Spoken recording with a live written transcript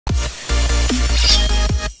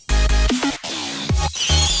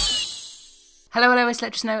Hello, it's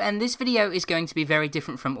ElectraSnow, and this video is going to be very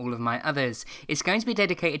different from all of my others. It's going to be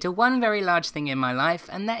dedicated to one very large thing in my life,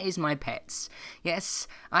 and that is my pets. Yes,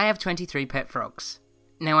 I have 23 pet frogs.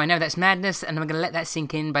 Now I know that's madness, and I'm going to let that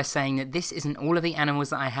sink in by saying that this isn't all of the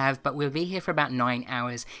animals that I have, but we'll be here for about 9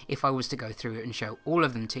 hours if I was to go through it and show all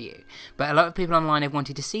of them to you. But a lot of people online have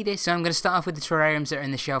wanted to see this, so I'm going to start off with the terrariums that are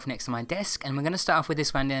in the shelf next to my desk, and we're going to start off with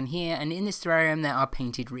this one down here, and in this terrarium there are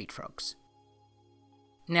painted reed frogs.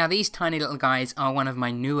 Now these tiny little guys are one of my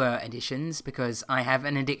newer additions because I have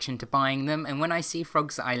an addiction to buying them, and when I see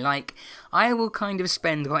frogs that I like, I will kind of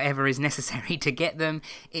spend whatever is necessary to get them.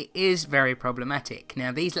 It is very problematic.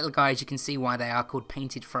 Now these little guys, you can see why they are called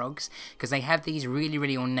painted frogs, because they have these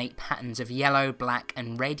really ornate patterns of yellow, black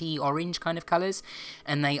and reddy orange kind of colours,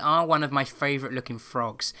 and they are one of my favourite looking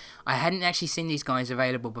frogs. I hadn't actually seen these guys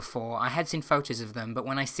available before. I had seen photos of them, but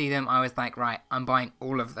when I see them I was like, right, I'm buying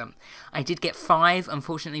all of them. I did get 5,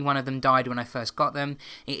 unfortunately one of them died when I first got them.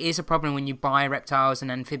 It is a problem when you buy reptiles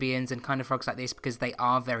and amphibians and kind of frogs like this because they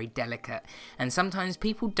are very delicate, and sometimes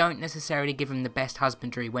people don't necessarily give them the best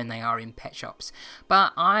husbandry when they are in pet shops.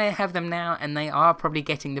 But I have them now, and they are probably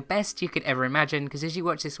getting the best you could ever imagine, because as you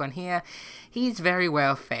watch this one here, he's very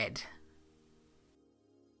well fed.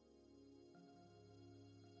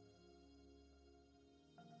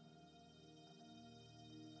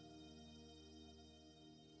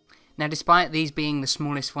 Now despite these being the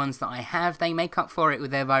smallest ones that I have, they make up for it with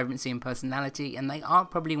their vibrancy and personality, and they are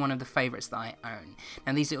probably one of the favourites that I own.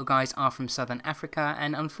 Now these little guys are from southern Africa,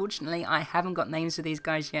 and unfortunately I haven't got names for these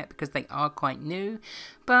guys yet because they are quite new,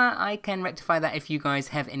 but I can rectify that. If you guys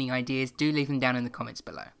have any ideas, do leave them down in the comments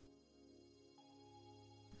below.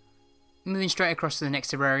 Moving straight across to the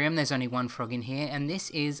next terrarium, there's only one frog in here, and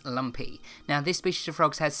this is Lumpy. Now this species of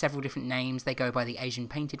frogs has several different names. They go by the Asian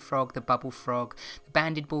painted frog, the bubble frog, the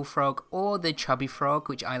banded bullfrog, or the chubby frog,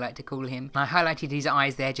 which I like to call him. I highlighted his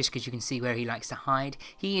eyes there just because you can see where he likes to hide.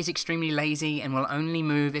 He is extremely lazy and will only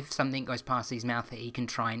move if something goes past his mouth that he can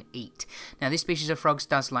try and eat. Now this species of frogs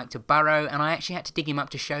does like to burrow, and I actually had to dig him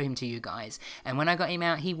up to show him to you guys, and when I got him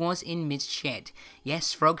out he was in mid-shed.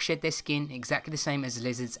 Yes, frogs shed their skin exactly the same as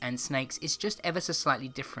lizards and snakes. It's just ever so slightly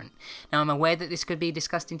different. Now I'm aware that this could be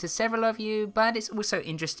disgusting to several of you, but it's also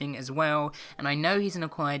interesting as well, and I know he's an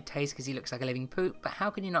acquired taste because he looks like a living poop, but how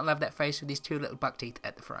can you not love that face with his 2 little buck teeth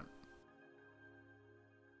at the front?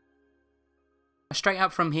 Straight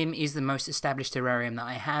up from him is the most established terrarium that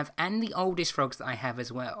I have, and the oldest frogs that I have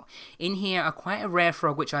as well. In here are quite a rare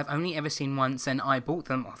frog which I've only ever seen once, and I bought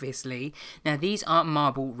them obviously. Now these are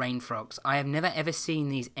marble rain frogs. I have never ever seen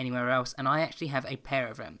these anywhere else, and I actually have a pair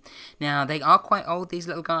of them. Now they are quite old, these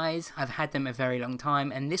little guys. I've had them a very long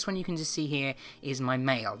time, and this one you can just see here is my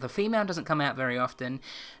male. The female doesn't come out very often,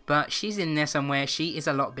 but she's in there somewhere. She is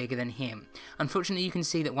a lot bigger than him. Unfortunately you can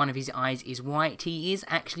see that one of his eyes is white. He is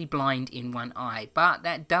actually blind in one eye, but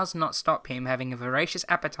that does not stop him having a voracious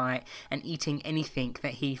appetite and eating anything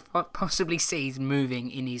that he possibly sees moving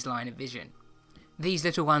in his line of vision. These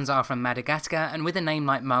little ones are from Madagascar, and with a name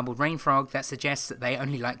like marble rain frog, that suggests that they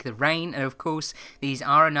only like the rain, and of course these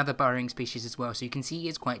are another burrowing species as well, so you can see he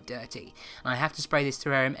is quite dirty. And I have to spray this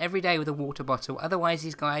terrarium every day with a water bottle, otherwise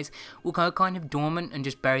these guys will go kind of dormant and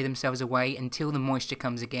just bury themselves away until the moisture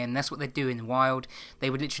comes again. That's what they do in the wild. They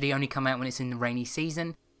would literally only come out when it's in the rainy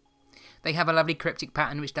season. They have a lovely cryptic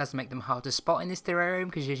pattern which does make them hard to spot in this terrarium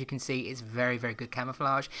because, as you can see, it's very good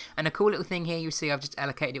camouflage. And a cool little thing here, you see I've just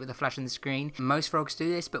allocated it with a flash on the screen. Most frogs do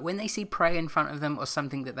this, but when they see prey in front of them or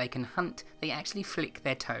something that they can hunt, they actually flick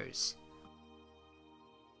their toes.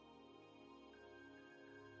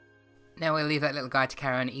 Now we'll leave that little guy to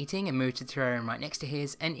carry on eating and move to the terrarium right next to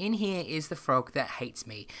his, and in here is the frog that hates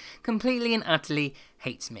me. Completely and utterly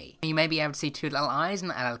hates me. You may be able to see 2 little eyes,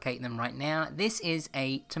 and I'll allocate them right now. This is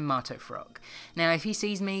a tomato frog. Now if he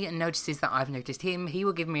sees me and notices that I've noticed him, he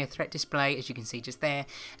will give me a threat display, as you can see just there,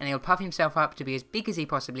 and he'll puff himself up to be as big as he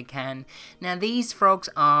possibly can. Now these frogs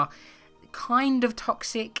are kind of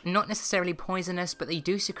toxic, not necessarily poisonous, but they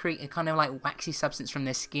do secrete a kind of like waxy substance from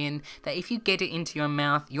their skin that if you get it into your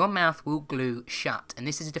mouth will glue shut, and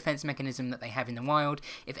this is a defense mechanism that they have in the wild.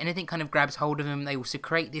 If anything kind of grabs hold of them, they will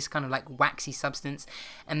secrete this kind of like waxy substance,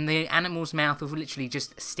 and the animal's mouth will literally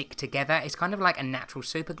just stick together. It's kind of like a natural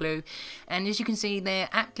super glue, and as you can see they're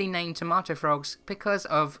aptly named tomato frogs because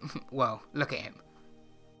of, well, look at him.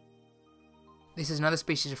 This is another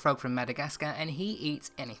species of frog from Madagascar, and he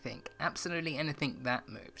eats anything, absolutely anything that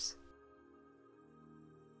moves.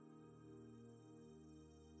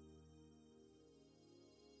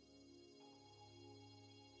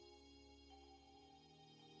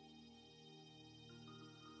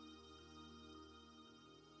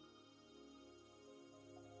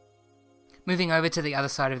 Moving over to the other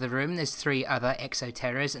side of the room, there's 3 other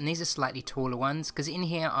exoterras, and these are slightly taller ones, because in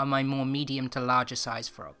here are my more medium to larger size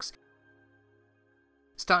frogs.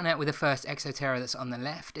 Starting out with the first exoterra that's on the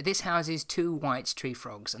left, this houses 2 white tree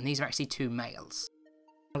frogs, and these are actually 2 males.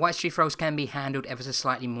 White tree frogs can be handled ever so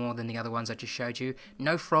slightly more than the other ones I just showed you.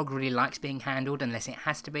 No frog really likes being handled unless it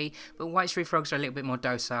has to be, but white tree frogs are a little bit more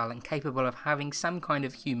docile and capable of having some kind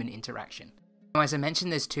of human interaction. Now, as I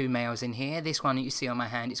mentioned, there's 2 males in here. This one that you see on my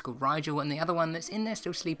hand is called Rigel, and the other one that's in there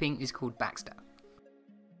still sleeping is called Baxter.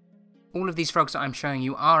 All of these frogs that I'm showing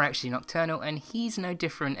you are actually nocturnal, and he's no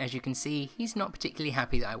different. As you can see, he's not particularly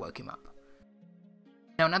happy that I woke him up.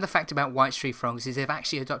 Now, another fact about white tree frogs is they've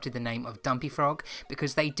actually adopted the name of dumpy frog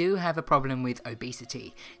because they do have a problem with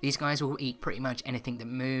obesity. These guys will eat pretty much anything that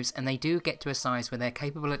moves, and they do get to a size where they're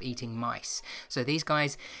capable of eating mice. So these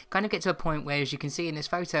guys kind of get to a point where, as you can see in this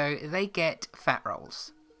photo, they get fat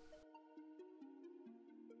rolls.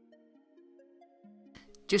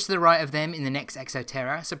 Just to the right of them in the next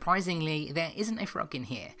exoterra, surprisingly, there isn't a frog in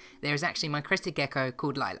here. There is actually my crested gecko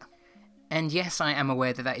called Lila. And yes, I am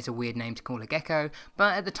aware that that is a weird name to call a gecko,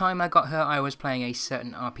 but at the time I got her I was playing a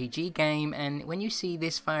certain RPG game, and when you see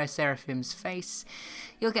this Fire Seraphim's face,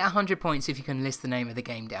 you'll get 100 points if you can list the name of the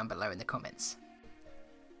game down below in the comments.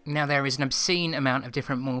 Now, there is an obscene amount of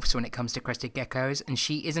different morphs when it comes to crested geckos, and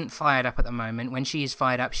she isn't fired up at the moment. When she is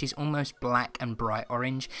fired up, she's almost black and bright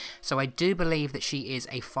orange, so I do believe that she is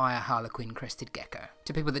a fire harlequin crested gecko.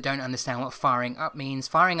 To people that don't understand what firing up means,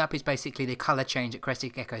 firing up is basically the colour change that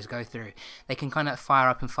crested geckos go through. They can kind of fire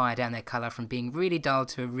up and fire down their colour from being really dull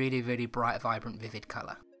to a really, really bright, vibrant, vivid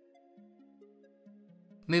colour.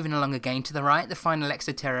 Moving along again to the right, the final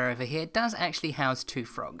exoterra over here does actually house 2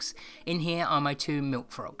 frogs. In here are my 2 milk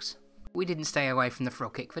frogs. We didn't stay away from the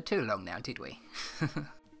frog kick for too long now, did we?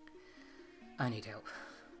 I need help.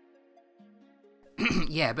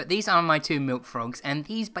 Yeah, but these are my 2 milk frogs, and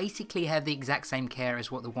these basically have the exact same care as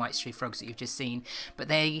what the white tree frogs that you've just seen, but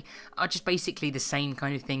they are just basically the same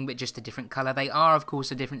kind of thing, but just a different colour. They are, of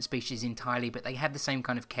course, a different species entirely, but they have the same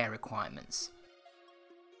kind of care requirements.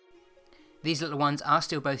 These little ones are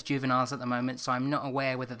still both juveniles at the moment, so I'm not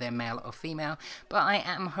aware whether they're male or female, but I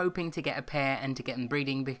am hoping to get a pair and to get them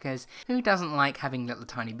breeding, because who doesn't like having little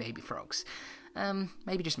tiny baby frogs?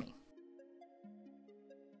 Maybe just me.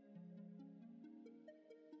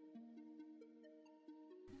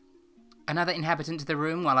 Another inhabitant to the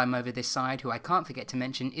room while I'm over this side, who I can't forget to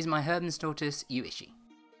mention, is my Herman's tortoise, Uishi.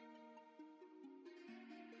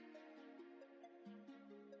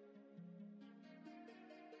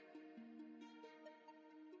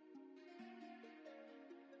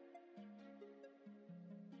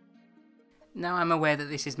 Now, I'm aware that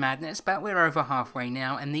this is madness, but we're over halfway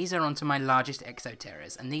now, and these are onto my largest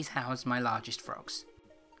exoterras, and these house my largest frogs.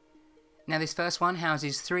 Now, this first one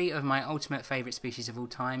houses 3 of my ultimate favourite species of all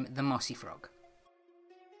time, the Mossy frog.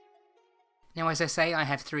 Now, as I say, I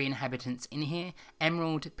have 3 inhabitants in here,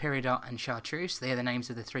 Emerald, Peridot and Chartreuse. They are the names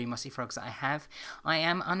of the 3 Mossy frogs that I have. I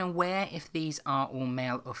am unaware if these are all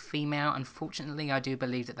male or female. Unfortunately, I do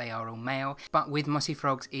believe that they are all male, but with Mossy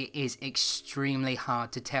frogs, it is extremely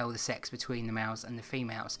hard to tell the sex between the males and the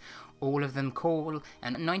females. All of them call,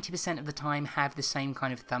 and 90% of the time have the same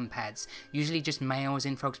kind of thumb pads. Usually just males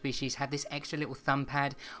in frog species have this extra little thumb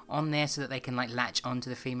pad on there so that they can like latch onto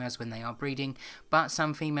the females when they are breeding, but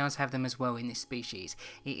some females have them as well in this species.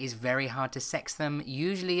 It is very hard to sex them.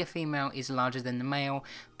 Usually a female is larger than the male,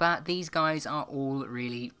 but these guys are all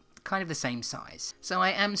really kind of the same size. So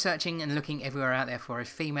I am searching and looking everywhere out there for a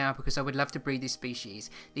female because I would love to breed this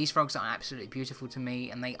species. These frogs are absolutely beautiful to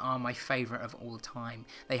me, and they are my favourite of all time.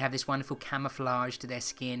 They have this wonderful camouflage to their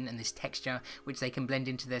skin and this texture which they can blend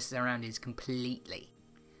into their surroundings completely.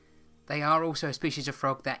 They are also a species of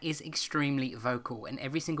frog that is extremely vocal, and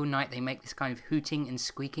every single night they make this kind of hooting and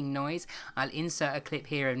squeaking noise. I'll insert a clip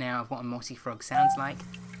here now of what a mossy frog sounds like.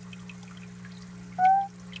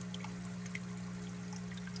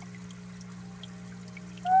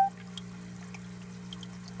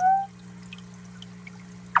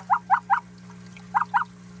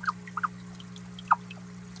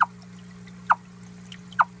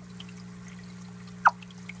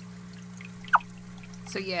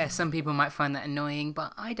 So yeah, some people might find that annoying,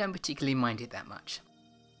 but I don't particularly mind it that much.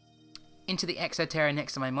 Into the exoterra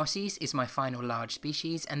next to my Mossies is my final large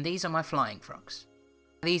species, and these are my flying frogs.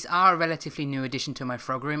 These are a relatively new addition to my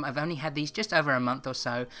frog room. I've only had these just over a month or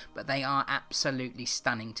so, but they are absolutely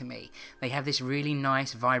stunning to me. They have this really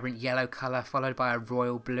nice vibrant yellow colour followed by a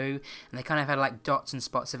royal blue, and they kind of have like dots and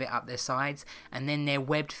spots of it up their sides, and then their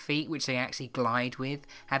webbed feet, which they actually glide with,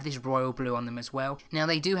 have this royal blue on them as well. Now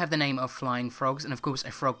they do have the name of flying frogs, and of course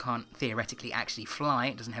a frog can't theoretically actually fly,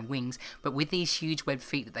 it doesn't have wings, but with these huge webbed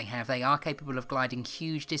feet that they have, they are capable of gliding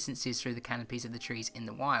huge distances through the canopies of the trees in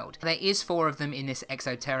the wild. There is 4 of them in this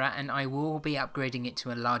Terra, and I will be upgrading it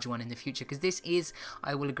to a larger one in the future, because this is,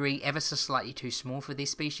 I will agree, ever so slightly too small for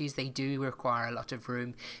this species. They do require a lot of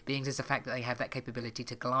room, being as the fact that they have that capability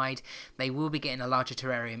to glide. They will be getting a larger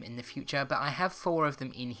terrarium in the future, but I have 4 of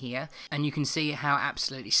them in here, and you can see how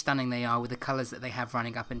absolutely stunning they are with the colours that they have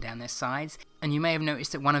running up and down their sides. And you may have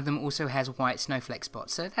noticed that one of them also has white snowflake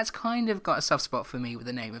spots, so that's kind of got a soft spot for me with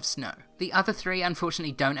the name of Snow. The other 3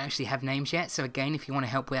 unfortunately don't actually have names yet, so again, if you want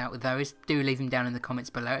to help out with those, do leave them down in the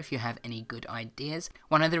comments below if you have any good ideas.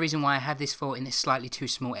 One other reason why I have this 4 in this slightly too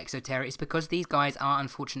small Exoterra is because these guys are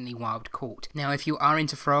unfortunately wild caught. Now if you are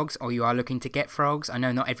into frogs, or you are looking to get frogs, I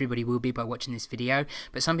know not everybody will be by watching this video,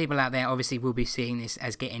 but some people out there obviously will be seeing this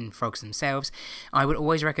as getting frogs themselves. I would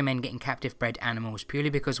always recommend getting captive bred animals,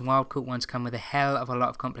 purely because wild caught ones come with a hell of a lot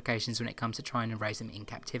of complications when it comes to trying to raise them in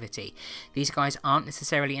captivity. These guys aren't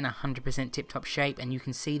necessarily in 100% tip-top shape, and you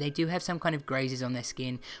can see they do have some kind of grazes on their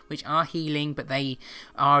skin which are healing, but they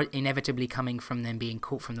are inevitably coming from them being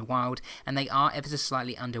caught from the wild, and they are ever so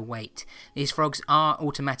slightly underweight. These frogs are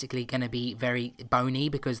automatically going to be very bony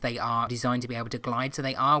because they are designed to be able to glide, so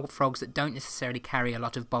they are frogs that don't necessarily carry a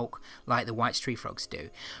lot of bulk like the white tree frogs do.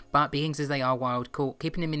 But being as they are wild caught,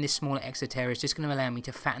 keeping them in this smaller Exoterra is just going to allow me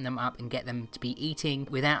to fatten them up and get them to be eating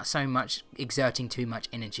without so much exerting too much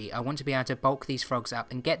energy. I want to be able to bulk these frogs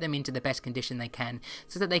up and get them into the best condition they can,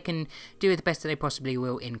 so that they can do the best that they possibly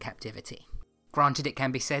will in captivity. Granted, it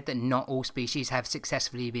can be said that not all species have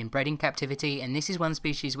successfully been bred in captivity, and this is one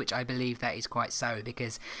species which I believe that is quite so,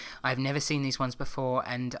 because I've never seen these ones before,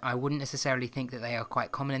 and I wouldn't necessarily think that they are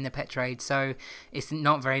quite common in the pet trade, so it's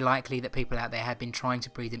not very likely that people out there have been trying to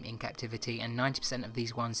breed them in captivity, and 90% of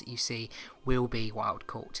these ones that you see will be wild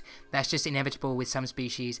caught. That's just inevitable with some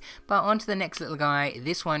species. But on to the next little guy.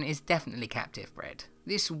 This one is definitely captive bred.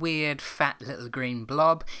 This weird fat little green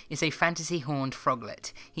blob is a fantasy horned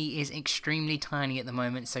froglet. He is extremely tiny at the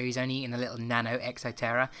moment, so he's only in a little nano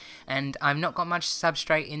Exoterra, and I've not got much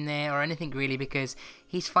substrate in there or anything really, because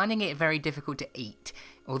he's finding it very difficult to eat.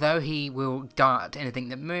 Although he will dart anything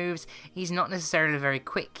that moves, he's not necessarily very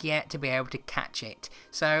quick yet to be able to catch it.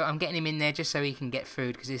 So I'm getting him in there just so he can get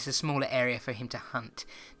food, because it's a smaller area for him to hunt.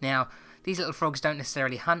 Now, these little frogs don't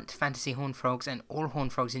necessarily hunt. Fantasy horned frogs, and all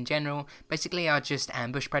horned frogs in general, basically are just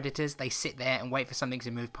ambush predators. They sit there and wait for something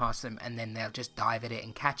to move past them, and then they'll just dive at it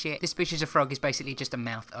and catch it. This species of frog is basically just a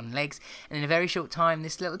mouth on legs, and in a very short time,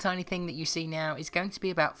 this little tiny thing that you see now is going to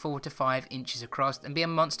be about 4 to 5 inches across, and be a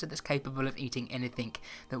monster that's capable of eating anything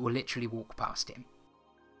that will literally walk past him.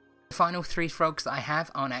 The final 3 frogs that I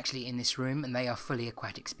have aren't actually in this room, and they are fully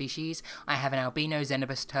aquatic species. I have an albino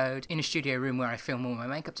Xenobus toad in a studio room where I film all my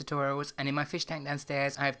makeup tutorials, and in my fish tank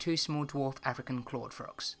downstairs I have 2 small dwarf African clawed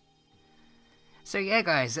frogs. So yeah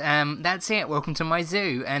guys, that's it. Welcome to my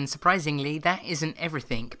zoo, and surprisingly that isn't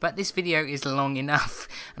everything, but this video is long enough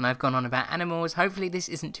and I've gone on about animals. Hopefully this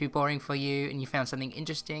isn't too boring for you and you found something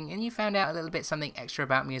interesting, and you found out a little bit something extra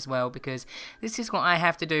about me as well, because this is what I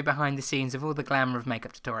have to do behind the scenes of all the glamour of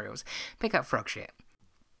makeup tutorials. Pick up frog shit.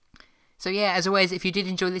 So yeah, as always, if you did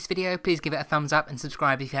enjoy this video, please give it a thumbs up and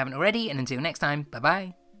subscribe if you haven't already, and until next time, bye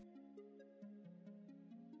bye.